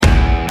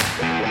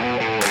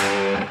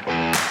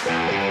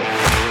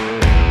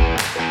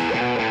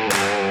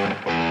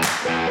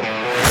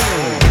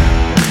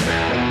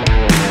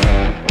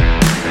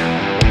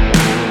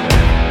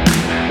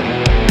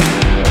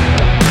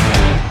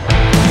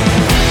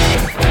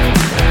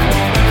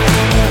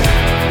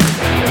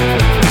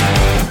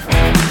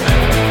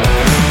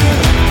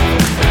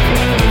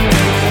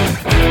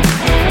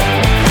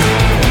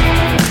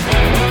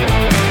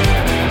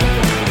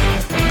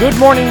Good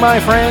morning, my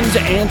friends,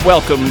 and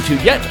welcome to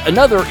yet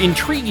another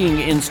intriguing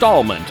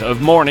installment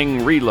of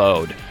Morning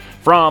Reload.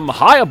 From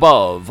high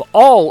above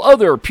all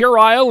other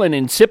puerile and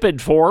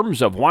insipid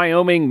forms of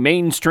Wyoming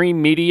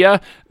mainstream media,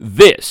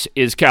 this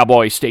is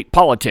Cowboy State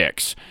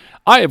Politics.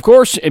 I, of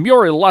course, am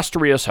your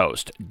illustrious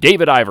host,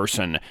 David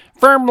Iverson,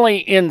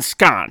 firmly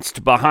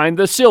ensconced behind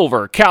the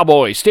silver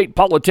Cowboy State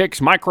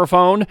Politics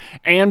microphone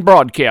and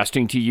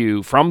broadcasting to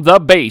you from the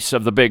base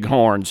of the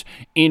Bighorns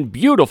in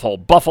beautiful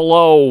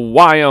Buffalo,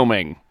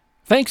 Wyoming.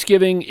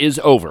 Thanksgiving is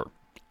over,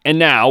 and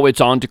now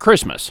it's on to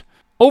Christmas.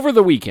 Over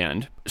the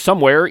weekend,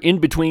 somewhere in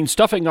between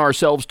stuffing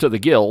ourselves to the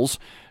gills,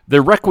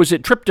 the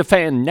requisite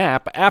tryptophan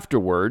nap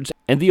afterwards,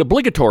 and the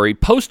obligatory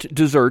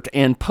post-dessert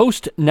and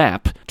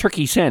post-nap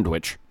turkey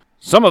sandwich,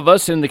 some of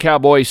us in the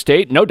Cowboy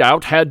State no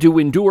doubt had to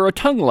endure a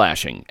tongue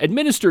lashing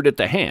administered at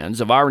the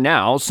hands of our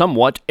now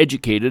somewhat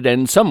educated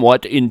and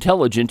somewhat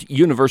intelligent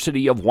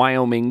University of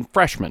Wyoming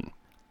freshmen.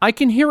 I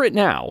can hear it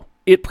now.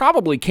 It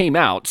probably came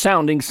out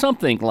sounding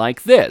something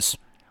like this.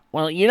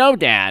 Well, you know,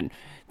 Dad,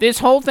 this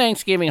whole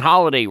Thanksgiving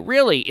holiday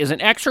really is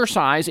an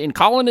exercise in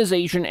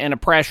colonization and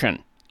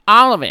oppression.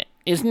 All of it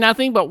is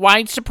nothing but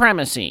white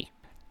supremacy.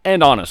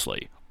 And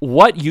honestly,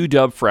 what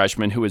UW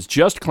freshman who has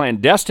just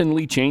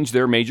clandestinely changed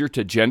their major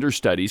to gender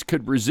studies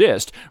could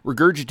resist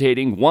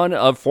regurgitating one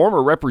of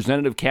former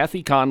Representative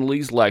Kathy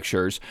Connolly's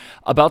lectures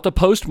about the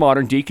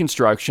postmodern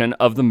deconstruction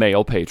of the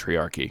male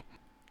patriarchy?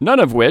 None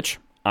of which,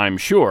 I'm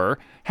sure,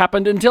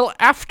 happened until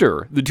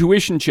after the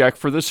tuition check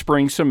for the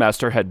spring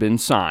semester had been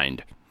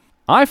signed.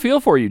 I feel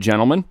for you,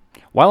 gentlemen.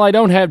 While I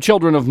don't have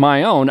children of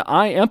my own,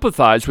 I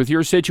empathize with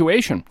your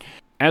situation.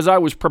 As I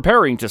was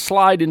preparing to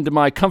slide into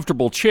my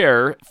comfortable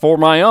chair for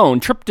my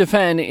own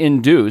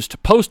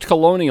tryptophan-induced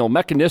post-colonial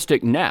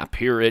mechanistic nap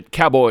here at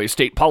Cowboy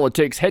State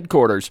Politics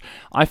headquarters,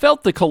 I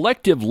felt the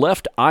collective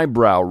left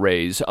eyebrow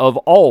raise of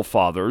all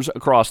fathers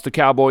across the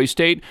Cowboy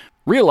State,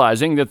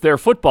 realizing that their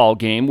football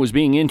game was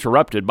being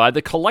interrupted by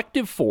the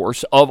collective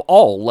force of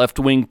all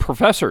left-wing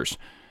professors,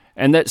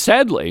 and that,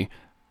 sadly,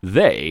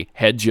 they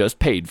had just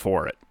paid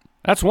for it.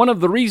 That's one of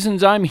the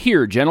reasons I'm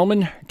here,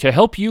 gentlemen, to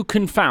help you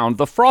confound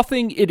the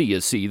frothing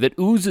idiocy that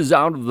oozes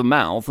out of the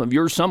mouth of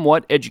your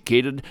somewhat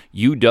educated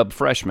UW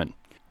freshman.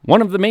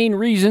 One of the main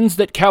reasons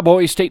that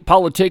Cowboy State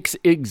Politics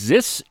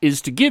exists is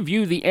to give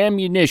you the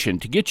ammunition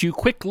to get you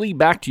quickly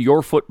back to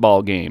your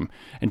football game,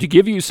 and to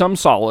give you some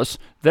solace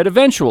that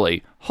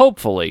eventually,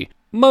 hopefully,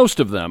 most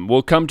of them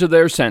will come to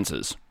their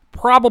senses,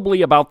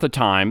 probably about the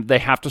time they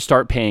have to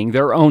start paying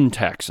their own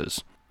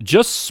taxes.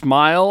 Just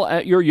smile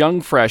at your young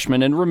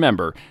freshmen and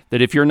remember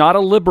that if you're not a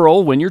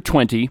liberal when you're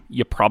 20,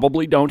 you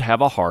probably don't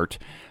have a heart.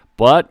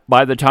 But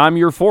by the time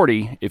you're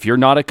 40, if you're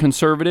not a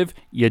conservative,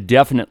 you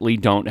definitely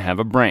don't have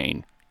a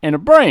brain. And a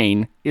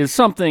brain is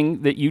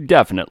something that you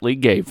definitely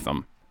gave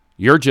them.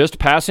 You're just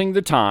passing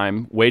the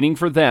time waiting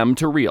for them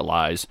to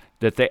realize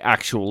that they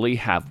actually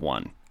have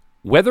one.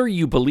 Whether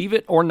you believe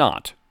it or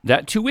not,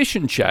 that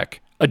tuition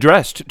check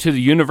addressed to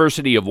the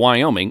University of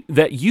Wyoming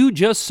that you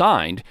just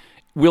signed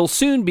will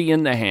soon be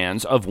in the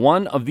hands of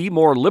one of the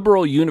more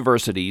liberal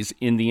universities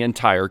in the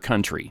entire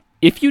country.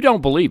 If you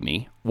don't believe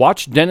me,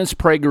 watch Dennis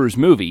Prager's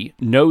movie,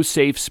 No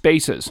Safe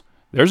Spaces.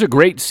 There's a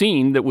great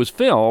scene that was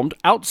filmed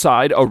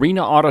outside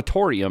Arena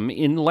Auditorium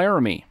in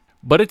Laramie.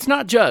 But it's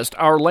not just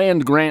our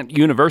land-grant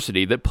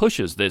university that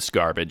pushes this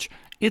garbage.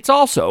 It's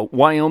also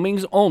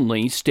Wyoming's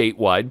only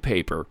statewide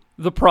paper,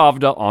 the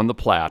Pravda on the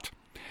Platte.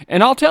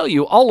 And I'll tell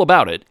you all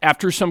about it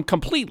after some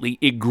completely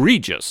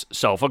egregious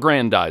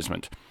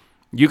self-aggrandizement.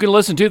 You can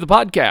listen to the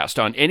podcast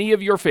on any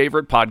of your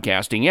favorite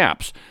podcasting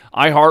apps.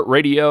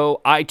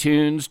 iHeartRadio,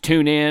 iTunes,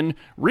 TuneIn,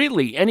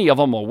 really any of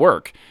them will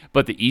work.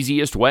 But the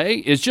easiest way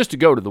is just to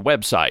go to the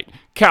website,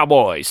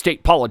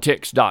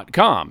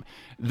 cowboystatepolitics.com.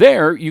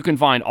 There you can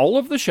find all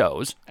of the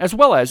shows, as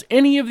well as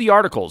any of the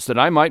articles that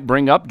I might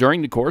bring up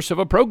during the course of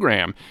a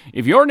program.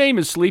 If your name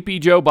is Sleepy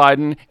Joe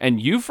Biden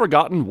and you've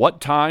forgotten what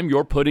time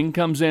your pudding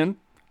comes in,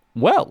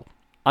 well,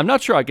 I'm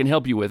not sure I can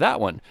help you with that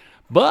one.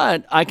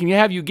 But I can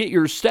have you get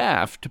your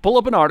staff to pull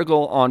up an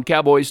article on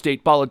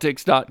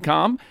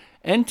cowboystatepolitics.com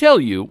and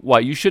tell you why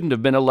you shouldn't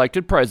have been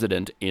elected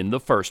president in the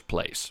first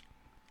place.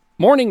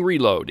 Morning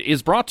Reload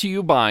is brought to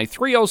you by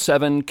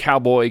 307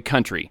 Cowboy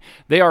Country.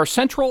 They are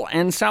central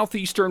and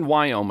southeastern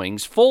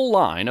Wyoming's full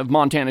line of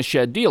Montana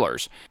shed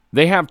dealers.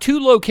 They have 2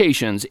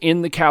 locations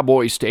in the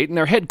Cowboy State, and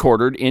they're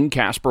headquartered in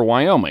Casper,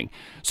 Wyoming.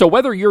 So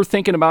whether you're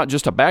thinking about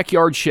just a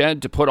backyard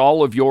shed to put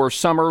all of your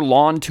summer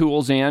lawn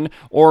tools in,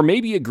 or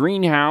maybe a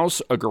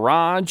greenhouse, a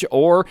garage,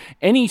 or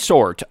any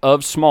sort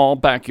of small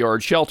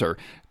backyard shelter,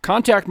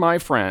 contact my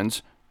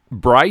friends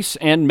Bryce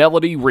and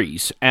Melody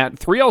Reese at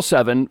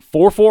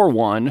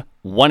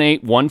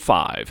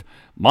 307-441-1815.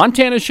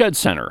 Montana Shed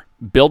Center,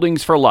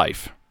 Buildings for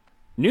Life.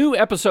 New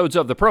episodes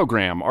of the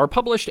program are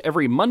published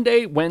every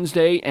Monday,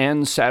 Wednesday,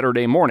 and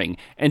Saturday morning.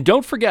 And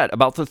don't forget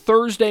about the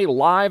Thursday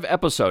live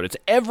episode. It's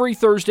every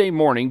Thursday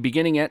morning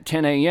beginning at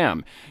 10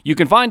 a.m. You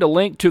can find a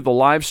link to the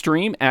live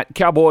stream at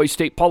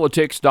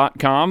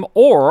cowboystatepolitics.com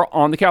or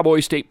on the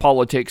Cowboy State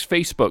Politics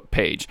Facebook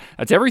page.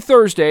 That's every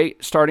Thursday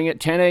starting at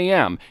 10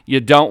 a.m.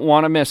 You don't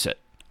want to miss it.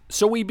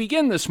 So we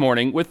begin this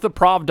morning with the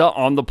Pravda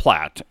on the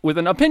Platte with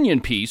an opinion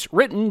piece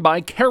written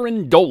by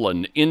Karen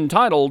Dolan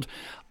entitled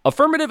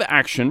Affirmative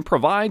Action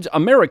Provides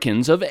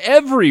Americans of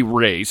Every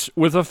Race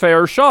with a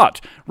Fair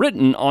Shot,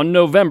 written on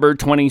November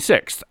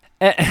 26th.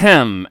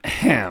 Ahem.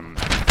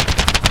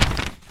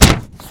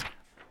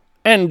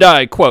 And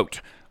I quote,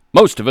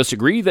 "Most of us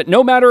agree that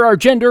no matter our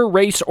gender,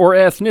 race, or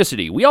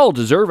ethnicity, we all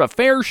deserve a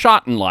fair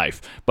shot in life.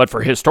 But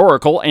for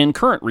historical and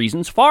current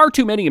reasons, far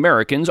too many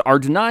Americans are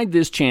denied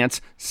this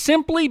chance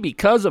simply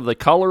because of the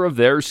color of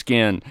their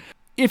skin."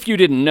 If you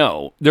didn't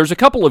know, there's a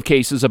couple of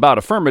cases about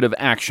affirmative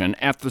action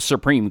at the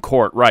Supreme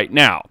Court right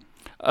now.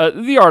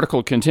 The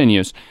article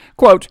continues,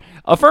 quote,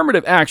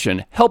 "Affirmative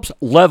action helps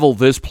level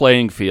this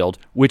playing field,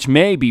 which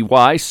may be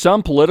why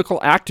some political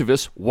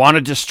activists want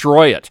to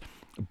destroy it.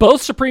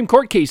 Both Supreme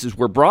Court cases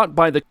were brought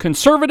by the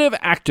conservative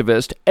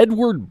activist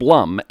Edward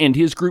Blum and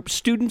his group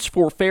Students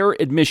for Fair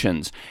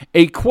Admissions,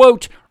 a,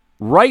 quote,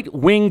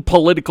 right-wing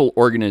political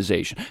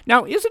organization."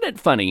 Now, isn't it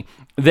funny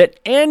that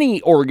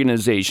any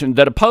organization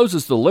that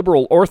opposes the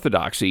liberal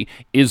orthodoxy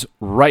is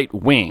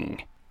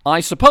right-wing? I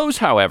suppose,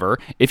 however,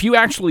 if you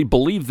actually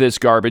believe this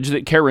garbage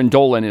that Karen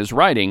Dolan is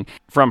writing,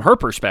 from her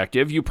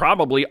perspective, you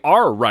probably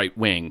are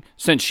right-wing,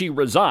 since she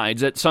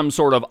resides at some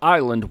sort of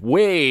island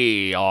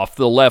way off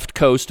the left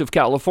coast of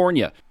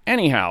California.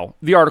 Anyhow,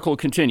 the article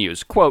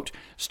continues, quote,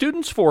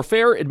 "Students for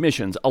Fair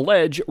Admissions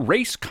allege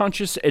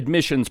race-conscious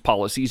admissions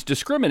policies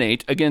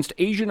discriminate against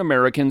Asian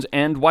Americans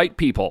and white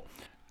people.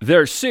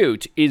 Their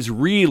suit is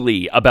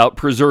really about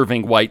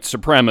preserving white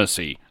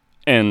supremacy."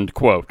 End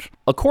quote.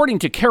 According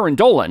to Karen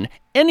Dolan,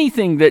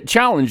 anything that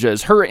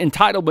challenges her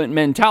entitlement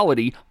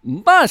mentality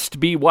must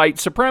be white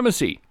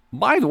supremacy.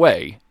 By the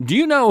way, do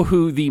you know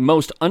who the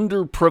most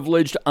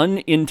underprivileged,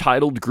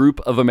 unentitled group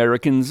of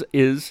Americans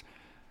is?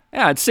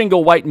 Yeah, it's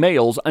single white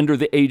males under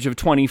the age of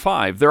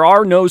 25. There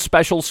are no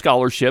special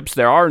scholarships.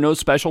 There are no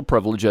special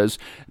privileges.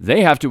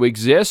 They have to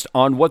exist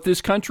on what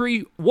this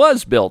country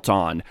was built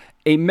on,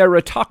 a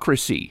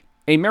meritocracy.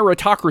 A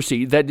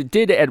meritocracy that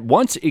did at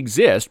once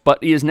exist, but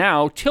is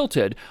now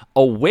tilted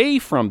away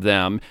from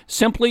them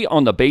simply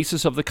on the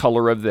basis of the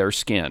color of their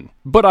skin.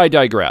 But I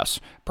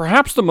digress.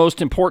 Perhaps the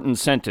most important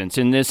sentence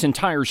in this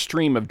entire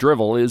stream of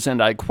drivel is,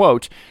 and I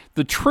quote,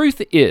 "The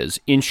truth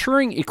is,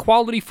 ensuring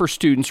equality for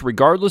students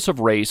regardless of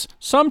race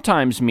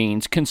sometimes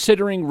means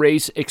considering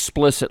race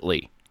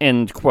explicitly."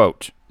 End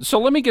quote. So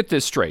let me get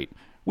this straight.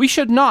 We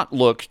should not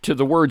look to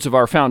the words of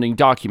our founding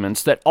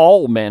documents that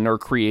all men are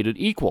created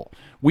equal.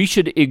 We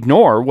should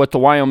ignore what the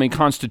Wyoming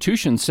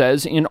Constitution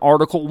says in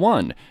Article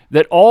 1,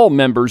 that all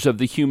members of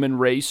the human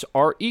race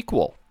are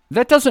equal.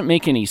 That doesn't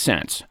make any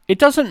sense. It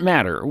doesn't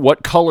matter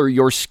what color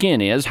your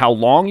skin is, how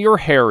long your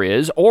hair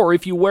is, or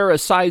if you wear a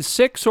size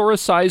 6 or a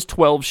size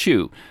 12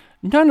 shoe.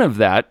 None of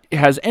that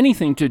has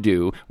anything to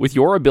do with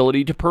your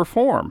ability to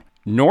perform.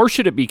 Nor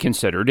should it be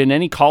considered in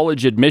any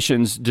college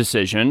admissions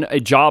decision,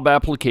 a job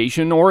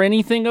application, or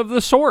anything of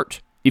the sort.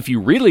 If you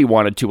really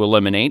wanted to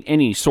eliminate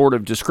any sort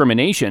of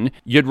discrimination,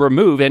 you'd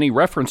remove any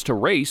reference to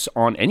race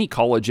on any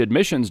college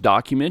admissions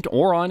document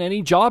or on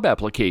any job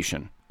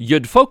application.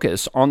 You'd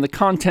focus on the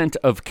content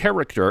of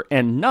character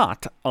and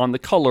not on the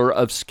color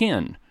of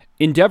skin.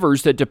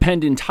 Endeavors that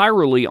depend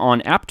entirely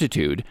on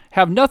aptitude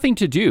have nothing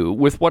to do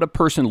with what a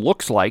person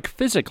looks like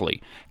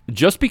physically.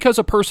 Just because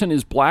a person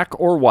is black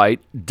or white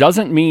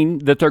doesn't mean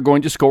that they're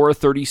going to score a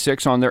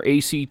 36 on their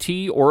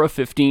ACT or a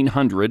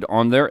 1500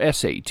 on their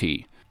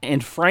SAT.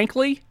 And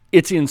frankly,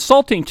 it's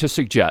insulting to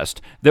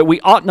suggest that we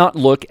ought not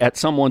look at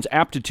someone's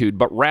aptitude,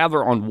 but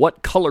rather on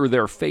what color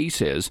their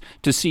face is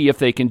to see if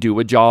they can do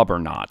a job or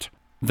not.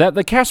 That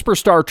the Casper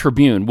Star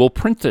Tribune will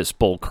print this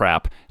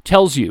bullcrap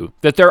tells you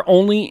that they're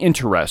only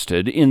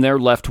interested in their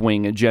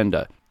left-wing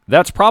agenda.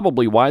 That's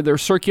probably why their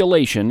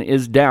circulation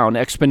is down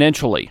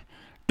exponentially.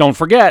 Don't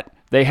forget,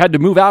 they had to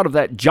move out of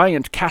that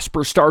giant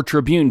Casper Star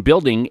Tribune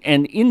building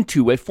and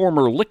into a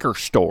former liquor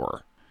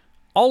store.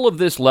 All of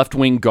this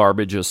left-wing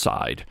garbage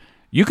aside,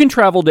 you can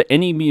travel to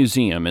any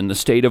museum in the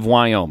state of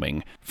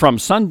Wyoming, from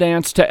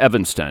Sundance to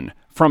Evanston,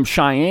 from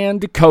Cheyenne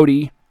to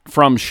Cody,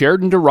 from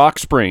Sheridan to Rock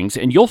Springs,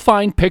 and you'll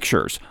find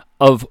pictures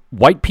of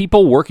white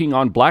people working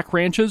on black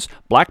ranches,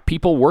 black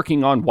people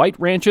working on white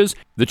ranches.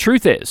 The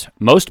truth is,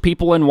 most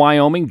people in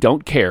Wyoming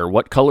don't care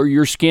what color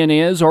your skin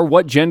is or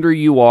what gender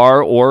you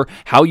are or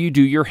how you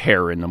do your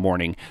hair in the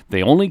morning.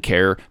 They only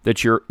care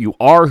that you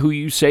are who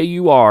you say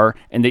you are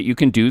and that you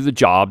can do the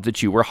job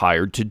that you were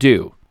hired to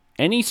do.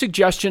 Any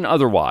suggestion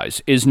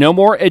otherwise is no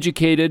more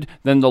educated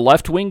than the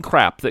left-wing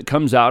crap that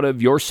comes out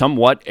of your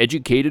somewhat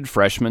educated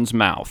freshman's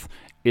mouth.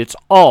 It's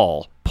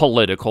all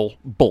political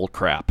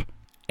bullcrap,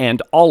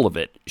 and all of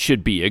it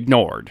should be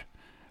ignored.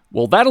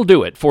 Well, that'll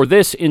do it for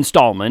this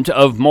installment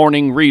of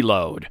Morning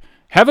Reload.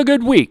 Have a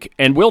good week,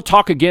 and we'll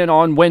talk again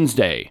on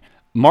Wednesday.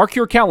 Mark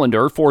your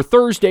calendar for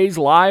Thursday's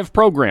live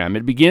program.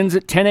 It begins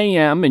at 10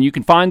 a.m., and you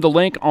can find the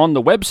link on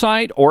the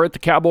website or at the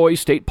Cowboy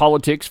State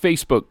Politics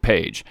Facebook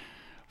page.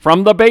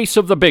 From the base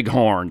of the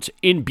Bighorns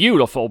in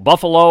beautiful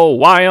Buffalo,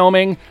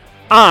 Wyoming,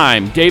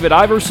 I'm David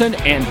Iverson,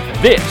 and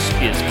this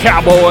is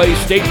Cowboy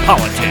State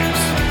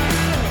Politics.